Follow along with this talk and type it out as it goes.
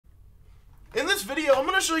this video, I'm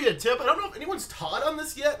going to show you a tip. I don't know if anyone's taught on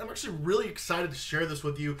this yet. I'm actually really excited to share this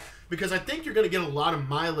with you because I think you're going to get a lot of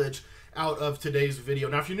mileage out of today's video.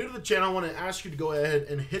 Now, if you're new to the channel, I want to ask you to go ahead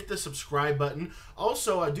and hit the subscribe button.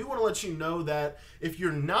 Also, I do want to let you know that if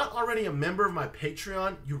you're not already a member of my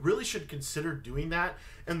Patreon, you really should consider doing that.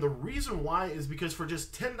 And the reason why is because for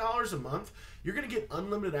just $10 a month, you're going to get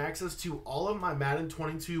unlimited access to all of my Madden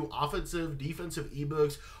 22 offensive, defensive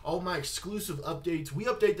ebooks, all my exclusive updates. We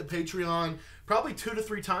update the Patreon probably 2 to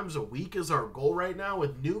 3 times a week is our goal right now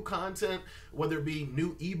with new content, whether it be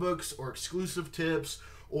new ebooks or exclusive tips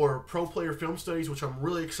or pro player film studies, which I'm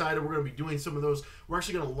really excited. We're going to be doing some of those. We're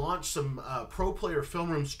actually going to launch some pro player film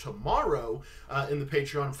rooms tomorrow in the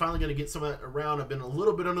Patreon. I'm finally going to get some of that around. I've been a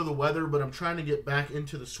little bit under the weather, but I'm trying to get back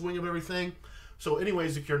into the swing of everything. So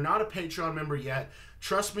anyways, if you're not a Patreon member yet,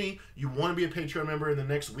 trust me, you want to be a Patreon member in the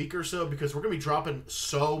next week or so because we're going to be dropping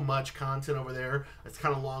so much content over there. It's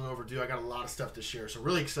kind of long overdue. I got a lot of stuff to share, so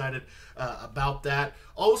really excited about that.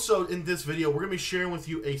 Also, in this video, we're going to be sharing with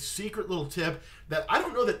you a secret little tip that I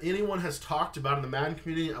don't know that anyone has talked about in the Madden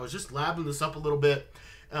community. I was just labbing this up a little bit.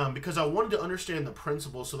 Because I wanted to understand the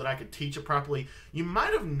principles so that I could teach it properly. You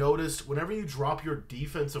might have noticed whenever you drop your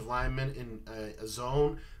defensive lineman in a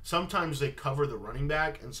zone, sometimes they cover the running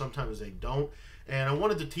back and sometimes they don't. And I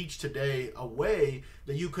wanted to teach today a way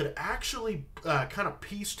that you could actually kind of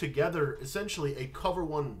piece together essentially a cover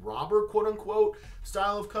one robber, quote unquote,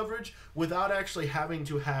 style of coverage without actually having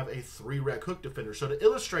to have a 3-rec hook defender. So to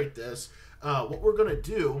illustrate this, what we're going to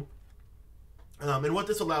do, and what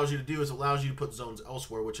this allows you to do is allows you to put zones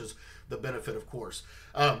elsewhere, which is the benefit, of course.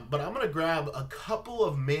 But I'm going to grab a couple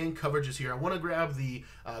of man coverages here. I want to grab the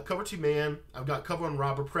cover 2 man. I've got cover 1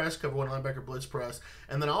 robber press, cover 1 linebacker blitz press,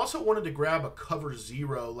 and then I also wanted to grab a cover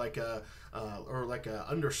 0, like a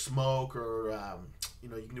under smoke, or you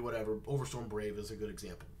know, you can do whatever. Overstorm Brave is a good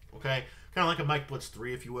example. Okay, kind of like a Mike Blitz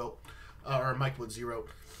 3, if you will, or a Mike Blitz 0.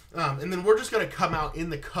 And then we're just going to come out in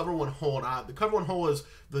the cover 1 hole. And the cover 1 hole is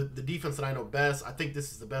the defense that I know best. I think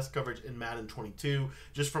this is the best coverage in Madden 22.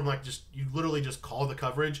 Just from you literally just call the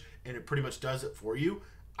coverage and it pretty much does it for you.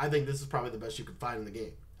 I think this is probably the best you could find in the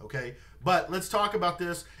game. Okay, but let's talk about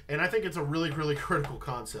this, and I think it's a really, really critical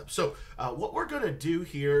concept. So what we're going to do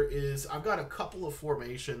here is I've got a couple of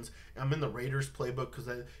formations. I'm in the Raiders playbook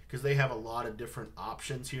because they have a lot of different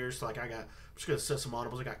options here. So like I'm just going to set some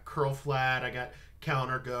audibles. I got curl flat. I got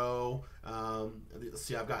counter go. Let's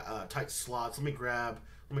see, I've got tight slots. Let me grab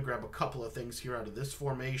a couple of things here out of this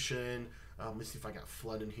formation. Let me see if I got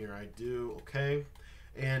flood in here. I do. Okay,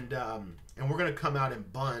 and we're going to come out in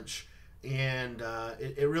bunch. And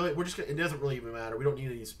it doesn't really even matter. We don't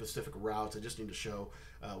need any specific routes. I just need to show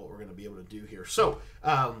what we're going to be able to do here. So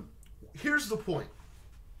here's the point,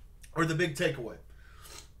 or the big takeaway.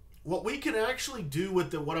 What we can actually do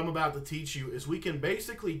with what I'm about to teach you is we can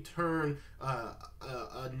basically turn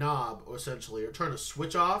a knob, essentially, or turn a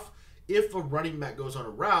switch off if a running back goes on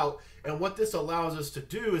a route. And what this allows us to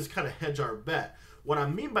do is kind of hedge our bet. What I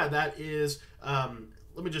mean by that is,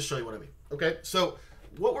 let me just show you what I mean. Okay, so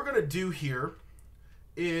what we're going to do here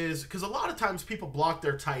is, because a lot of times people block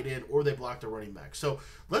their tight end or they block their running back. So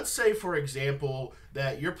let's say, for example,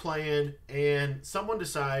 that you're playing and someone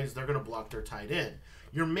decides they're going to block their tight end.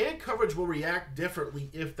 Your man coverage will react differently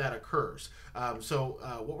if that occurs.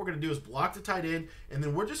 What we're going to do is block the tight end, and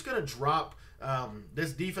then we're just going to drop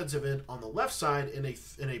this defensive end on the left side in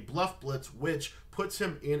a bluff blitz, which puts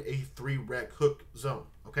him in a 3-rec hook zone.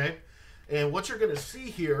 Okay, and what you're going to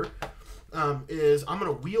see here is I'm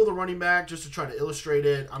going to wheel the running back just to try to illustrate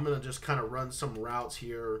it. I'm going to just kind of run some routes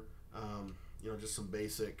here, you know, just some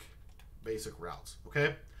basic routes,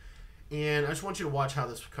 okay? And I just want you to watch how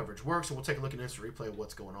this coverage works, and we'll take a look at an instant replay of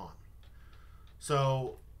what's going on.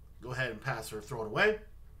 So go ahead and pass or throw it away.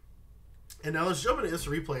 And now let's jump into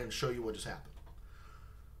instant replay and show you what just happened.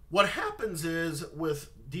 What happens is with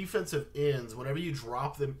defensive ends, whenever you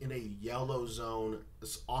drop them in a yellow zone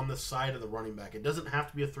on the side of the running back, it doesn't have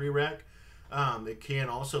to be a 3-rec. It can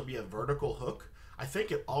also be a vertical hook. I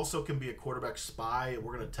think it also can be a quarterback spy.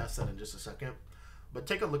 We're going to test that in just a second. But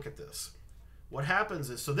take a look at this. What happens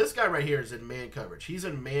is, so this guy right here is in man coverage. He's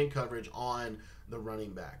in man coverage on the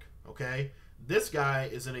running back, okay? This guy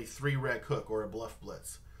is in a 3-rec hook or a bluff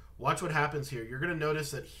blitz. Watch what happens here. You're going to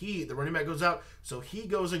notice that the running back goes out, so he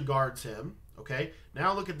goes and guards him, okay?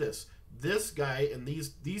 Now look at this. This guy and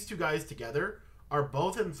these two guys together are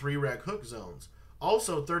both in 3-rec hook zones.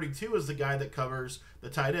 Also, 32 is the guy that covers the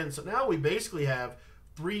tight end. So now we basically have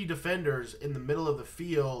 3 defenders in the middle of the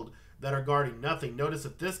field that are guarding nothing. Notice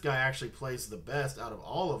that this guy actually plays the best out of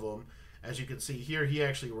all of them. As you can see here, he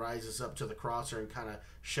actually rises up to the crosser and kind of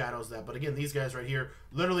shadows that. But again, these guys right here,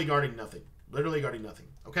 literally guarding nothing. Literally guarding nothing,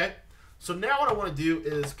 okay? So now what I want to do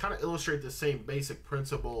is kind of illustrate the same basic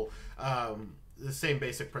principle,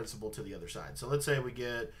 to the other side. So let's say we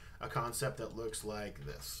get a concept that looks like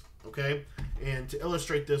this, okay? And to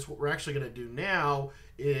illustrate this, what we're actually going to do now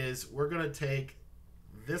is we're going to take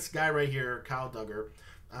this guy right here, Kyle Duggar,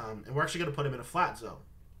 and we're actually going to put him in a flat zone.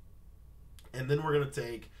 And then we're going to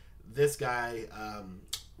take this guy,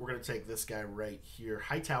 right here,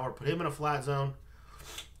 Hightower, put him in a flat zone.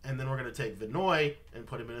 And then we're going to take Vinoy and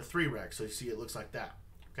put him in a 3-rec. So you see it looks like that.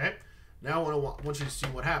 Okay? Now I want you to see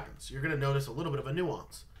what happens. You're going to notice a little bit of a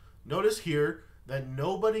nuance. Notice here that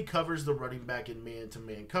nobody covers the running back in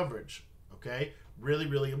man-to-man coverage. Okay? Really,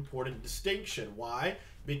 really important distinction. Why?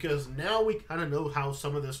 Because now we kind of know how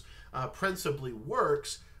some of this principally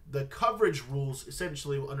works. The coverage rules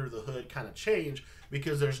essentially under the hood kind of change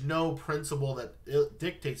because there's no principle that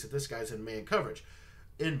dictates that this guy's in man coverage.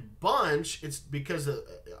 In bunch, it's because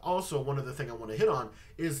also one other thing I want to hit on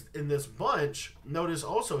is in this bunch, notice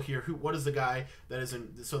also here, what is the guy that is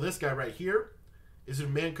in, so this guy right here is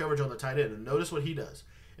in man coverage on the tight end. And notice what he does.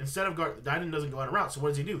 Instead of the tight end doesn't go on a route. So what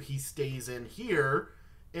does he do? He stays in here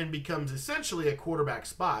and becomes essentially a quarterback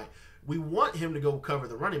spy. We want him to go cover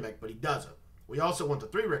the running back, but he doesn't. We also want the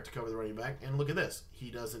 3-rec to cover the running back, and look at this. He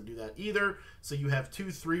doesn't do that either. So you have 2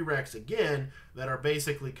 3-recs again that are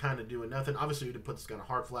basically kind of doing nothing. Obviously, you didn't put this kind of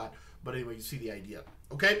hard flat, but anyway, you see the idea.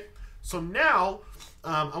 Okay? So now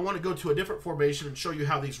I want to go to a different formation and show you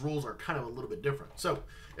how these rules are kind of a little bit different. So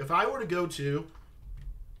if I were to go to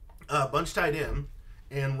bunch tight end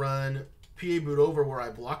and run PA boot over where I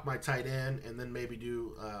block my tight end and then maybe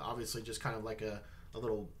do obviously just kind of like a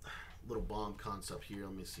little bomb concept here.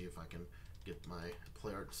 Let me see if I can get my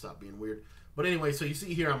play art to stop being weird. But anyway, so you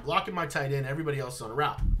see here, I'm blocking my tight end. Everybody else is on a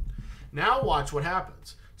route. Now watch what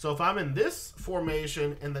happens. So if I'm in this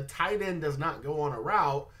formation and the tight end does not go on a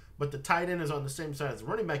route, but the tight end is on the same side as the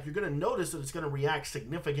running back, you're going to notice that it's going to react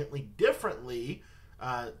significantly differently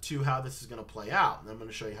to how this is going to play out. And I'm going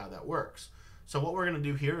to show you how that works. So what we're going to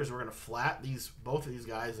do here is we're going to flat both of these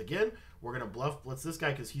guys again. We're going to blitz this guy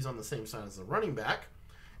because he's on the same side as the running back.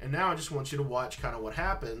 And now I just want you to watch kind of what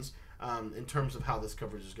happens in terms of how this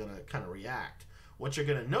coverage is going to kind of react. What you're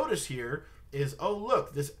going to notice here is, oh,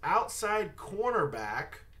 look, this outside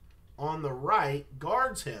cornerback on the right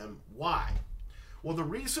guards him. Why? Well, the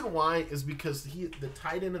reason why is because the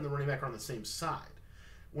tight end and the running back are on the same side.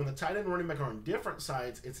 When the tight end and running back are on different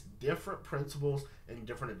sides, it's different principles and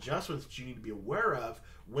different adjustments that you need to be aware of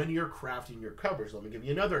when you're crafting your coverage. Let me give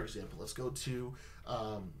you another example. Let's go to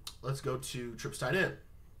trips tight end.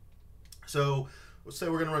 So let's say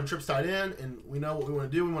we're going to run trips tight end, and we know what we want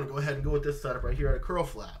to do. We want to go ahead and go with this setup right here at a curl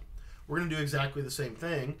flat. We're going to do exactly the same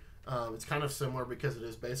thing. It's kind of similar because it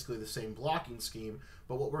is basically the same blocking scheme.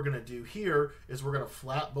 But what we're going to do here is we're going to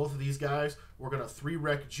flat both of these guys. We're going to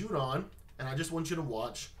 3-rec Judon, and I just want you to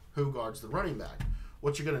watch who guards the running back.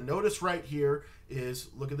 What you're going to notice right here is,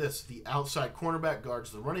 look at this. The outside cornerback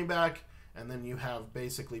guards the running back, and then you have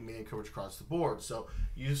basically man coverage across the board. So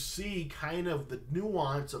you see kind of the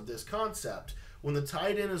nuance of this concept. When the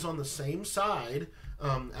tight end is on the same side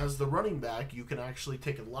as the running back, you can actually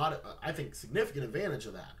take a lot of, I think, significant advantage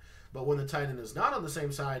of that. But when the tight end is not on the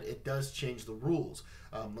same side, it does change the rules.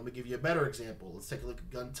 Let me give you a better example. Let's take a look at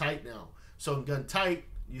gun tight now. So in gun tight,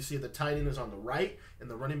 you see the tight end is on the right and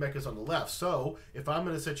the running back is on the left. So if I'm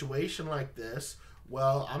in a situation like this,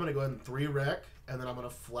 well, I'm going to go ahead and 3-rec, and then I'm going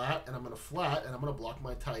to flat, and I'm going to flat, and I'm going to block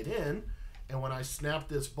my tight end. And when I snap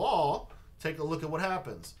this ball, take a look at what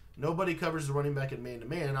happens. Nobody covers the running back in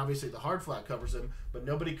man-to-man. Obviously, the hard flat covers him, but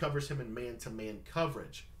nobody covers him in man-to-man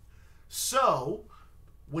coverage. So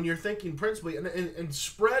when you're thinking principally, and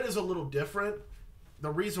spread is a little different. The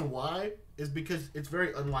reason why is because it's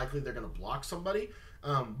very unlikely they're going to block somebody.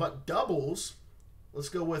 But doubles, let's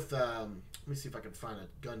go with, let me see if I can find a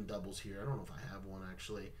gun doubles here. I don't know if I have one,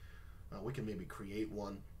 actually. We can maybe create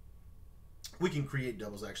one. We can create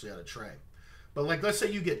doubles, actually, out of tray. But, like, let's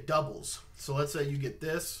say you get doubles. So let's say you get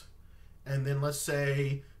this, and then let's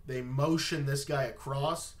say they motion this guy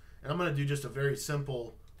across. And I'm going to do just a very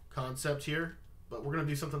simple concept here. But we're going to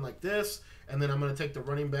do something like this, and then I'm going to take the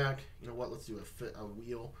running back. You know what? Let's do a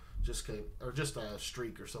wheel, or just a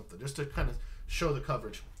streak or something, just to kind of show the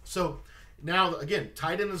coverage. So now, again,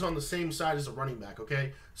 tight end is on the same side as the running back,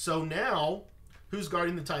 okay? So now, who's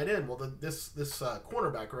guarding the tight end? Well, this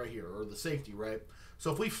cornerback right here, or the safety, right?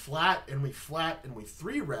 So if we flat and we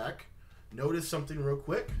 3-rec, notice something real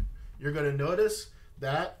quick. You're going to notice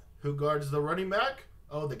that who guards the running back?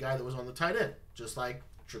 Oh, the guy that was on the tight end, just like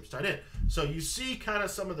trips tight end. So you see kind of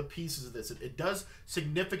some of the pieces of this. It does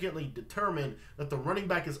significantly determine that the running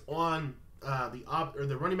back is on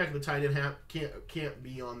the running back and the tight end can't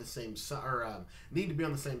be on the same side, or need to be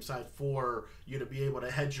on the same side for you to be able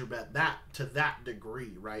to hedge your bet to that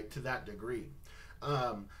degree, right? To that degree.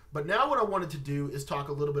 But now what I wanted to do is talk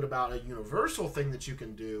a little bit about a universal thing that you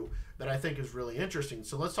can do that I think is really interesting.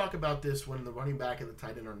 So let's talk about this when the running back and the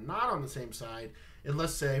tight end are not on the same side. And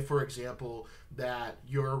let's say, for example, that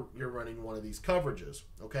you're running one of these coverages,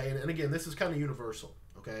 okay? And again, this is kind of universal,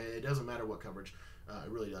 okay? It doesn't matter what coverage. It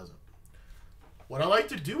really doesn't. What I like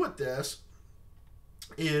to do with this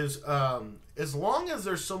is, as long as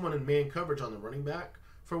there's someone in man coverage on the running back,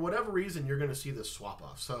 for whatever reason, you're going to see this swap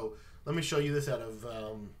off. So let me show you this out of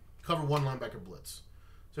cover 1 linebacker blitz.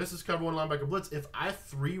 So this is cover 1 linebacker blitz. If I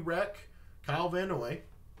 3-rec Kyle Van Noy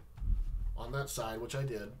on that side, which I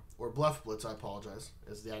did, or bluff blitz, I apologize,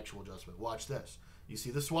 is the actual adjustment. Watch this. You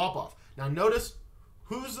see the swap off. Now notice,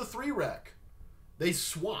 who's the 3-rec? They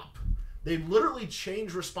swap. They literally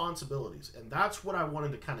change responsibilities, and that's what I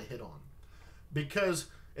wanted to kind of hit on. Because,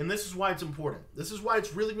 and this is why it's important. This is why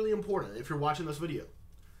it's really, really important if you're watching this video.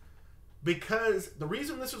 Because the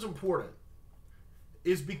reason this is important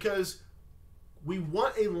is because we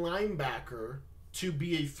want a linebacker to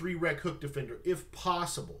be a 3-rec hook defender if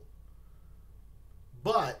possible.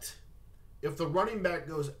 But if the running back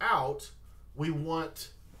goes out, we want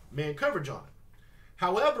man coverage on it.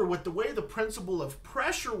 However, with the way the principle of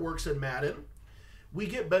pressure works in Madden, we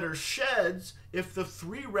get better sheds if the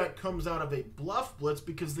 3-rec comes out of a bluff blitz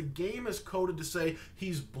because the game is coded to say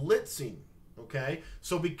he's blitzing. Okay,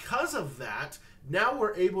 so because of that, now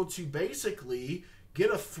we're able to basically get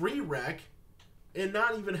a 3-rec and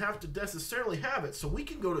not even have to necessarily have it. So we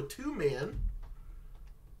can go to 2-man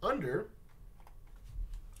under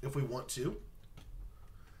if we want to,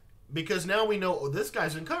 because now we know, oh, this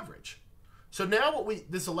guy's in coverage. So now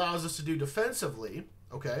what this allows us to do defensively,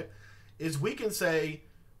 okay, is we can say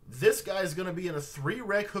this guy's going to be in a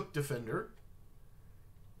 3-rec hook defender,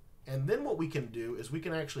 and then what we can do is we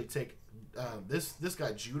can actually take this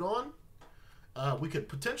guy Judon. We could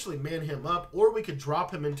potentially man him up, or we could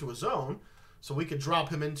drop him into a zone. So we could drop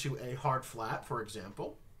him into a hard flat, for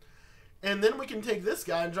example. And then we can take this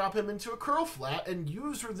guy and drop him into a curl flat and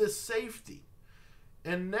use for this safety.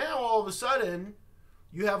 And now all of a sudden,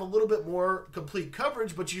 you have a little bit more complete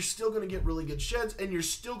coverage, but you're still going to get really good sheds, and you're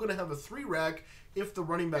still going to have a 3-rec if the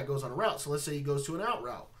running back goes on a route. So let's say he goes to an out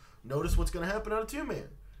route. Notice what's going to happen out of 2-man.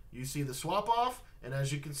 You see the swap off, and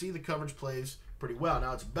as you can see, the coverage plays pretty well.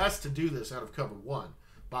 Now, it's best to do this out of cover 1,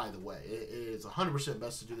 by the way. It is 100%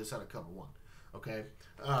 best to do this out of cover 1. Okay,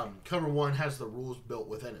 cover 1 has the rules built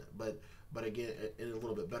within it, but again, a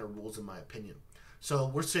little bit better rules in my opinion. So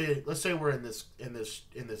let's say we're in this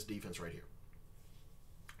defense right here.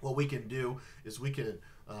 What we can do is we can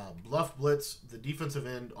bluff blitz the defensive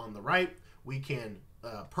end on the right. We can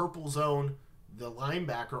purple zone the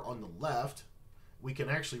linebacker on the left. We can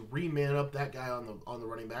actually re-man up that guy on the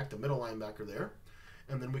running back, the middle linebacker there.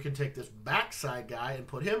 And then we can take this backside guy and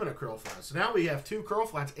put him in a curl flat. So now we have 2 curl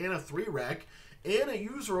flats and a 3-rec and a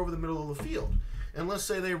user over the middle of the field. And let's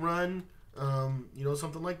say they run,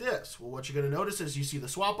 something like this. Well, what you're going to notice is you see the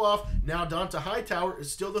swap off. Now Donta Hightower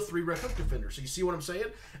is still the 3-rec hook defender. So you see what I'm saying?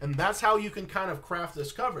 And that's how you can kind of craft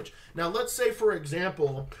this coverage. Now, let's say, for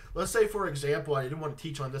example, I didn't want to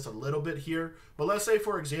teach on this a little bit here, but let's say,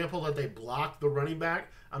 for example, that they block the running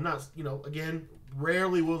back. I'm not, again,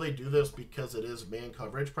 rarely will they do this because it is man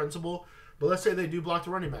coverage principle. But let's say they do block the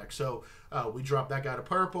running back. So we drop that guy to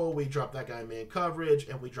purple, we drop that guy in man coverage,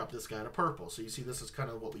 and we drop this guy to purple. So you see this is kind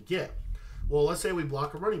of what we get. Well, let's say we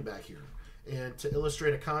block a running back here. And to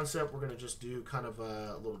illustrate a concept, we're going to just do kind of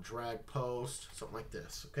a little drag post, something like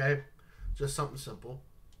this, okay? Just something simple.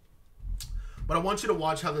 But I want you to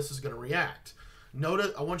watch how this is going to react.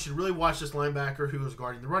 Notice, I want you to really watch this linebacker who is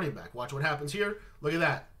guarding the running back. Watch what happens here. Look at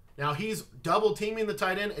that. Now he's double teaming the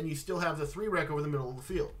tight end, and you still have the 3-rec over the middle of the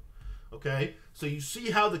field. Okay, so you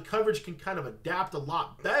see how the coverage can kind of adapt a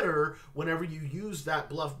lot better whenever you use that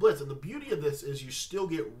bluff blitz. And the beauty of this is you still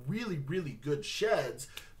get really, really good sheds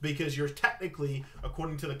because you're technically,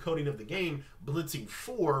 according to the coding of the game, blitzing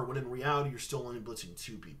 4 when in reality you're still only blitzing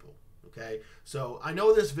 2 people. Okay, so I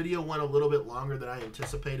know this video went a little bit longer than I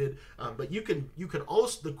anticipated, but you can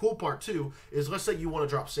also, the cool part too is, let's say you want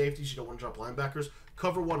to drop safeties, you don't want to drop linebackers.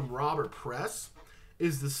 Cover 1 rob or press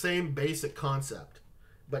is the same basic concept.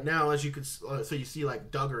 But now, as you can, so you see like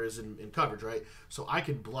Duggar is in coverage, right? So I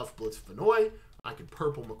can bluff blitz Fenoy, I can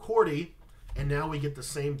purple McCourty, and now we get the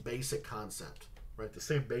same basic concept, right? The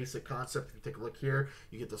same basic concept. If you take a look here,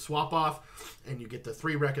 you get the swap off, and you get the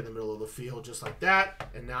 3-rec in the middle of the field, just like that.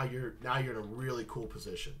 And now you're in a really cool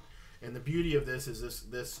position. And the beauty of this is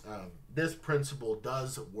this principle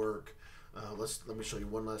does work Let me show you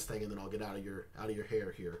one last thing, and then I'll get out of your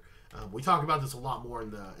hair here. We talk about this a lot more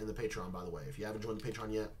in the Patreon, by the way. If you haven't joined the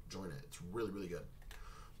Patreon yet, join it. It's really, really good.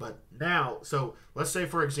 But now, so let's say,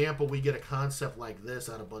 for example, we get a concept like this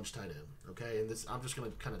out of bunch tight end, okay? And this, I'm just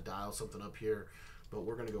going to kind of dial something up here, but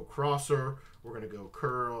we're going to go crosser, we're going to go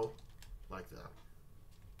curl, like that.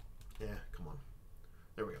 Yeah, come on.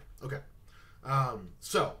 There we go. Okay.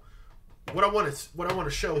 So what I want to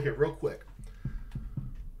show here real quick.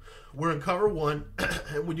 We're in cover one,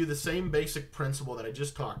 and we do the same basic principle that I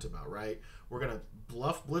just talked about, right? We're gonna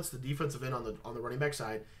blitz the defensive end on the running back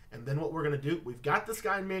side, and then what we're gonna do? We've got this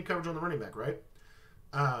guy in man coverage on the running back, right?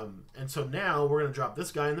 And so now we're gonna drop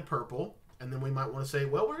this guy in the purple, and then we might want to say,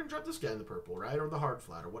 well, we're gonna drop this guy in the purple, right, or the hard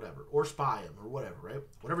flat, or whatever, or spy him, or whatever, right?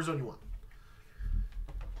 Whatever zone you want.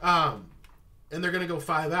 And they're gonna go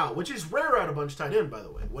 5 out, which is rare out of bunch tight end, by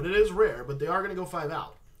the way. What it is rare, but they are gonna go 5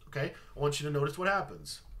 out. Okay, I want you to notice what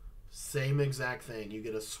happens. Same exact thing. You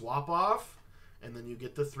get a swap off, and then you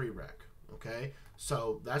get the 3 rec. Okay,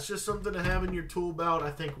 so that's just something to have in your tool belt. I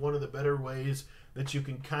think one of the better ways that you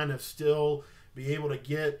can kind of still be able to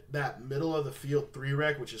get that middle of the field 3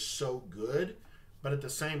 rec, which is so good, but at the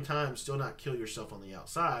same time still not kill yourself on the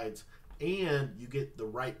outsides, and you get the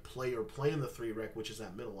right player playing the 3 rec, which is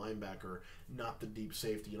that middle linebacker, not the deep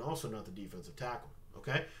safety, and also not the defensive tackle.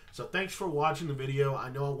 Okay, so thanks for watching the video. I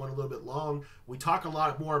know I went a little bit long. We talk a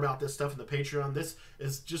lot more about this stuff in the Patreon. This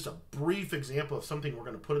is just a brief example of something we're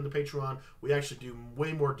going to put in the Patreon. We actually do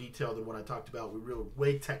way more detail than what I talked about. We're really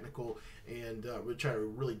way technical, and we try to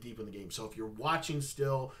really deep in the game. So if you're watching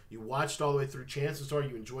still, you watched all the way through, chances are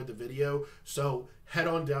you enjoyed the video. So head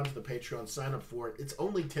on down to the Patreon, sign up for it. It's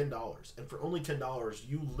only $10, and for only $10,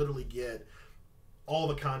 you literally get all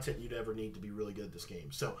the content you'd ever need to be really good at this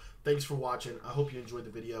game. So thanks for watching. I hope you enjoyed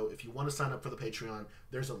the video. If you want to sign up for the Patreon,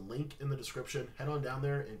 there's a link in the description. Head on down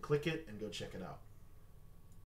there and click it and go check it out.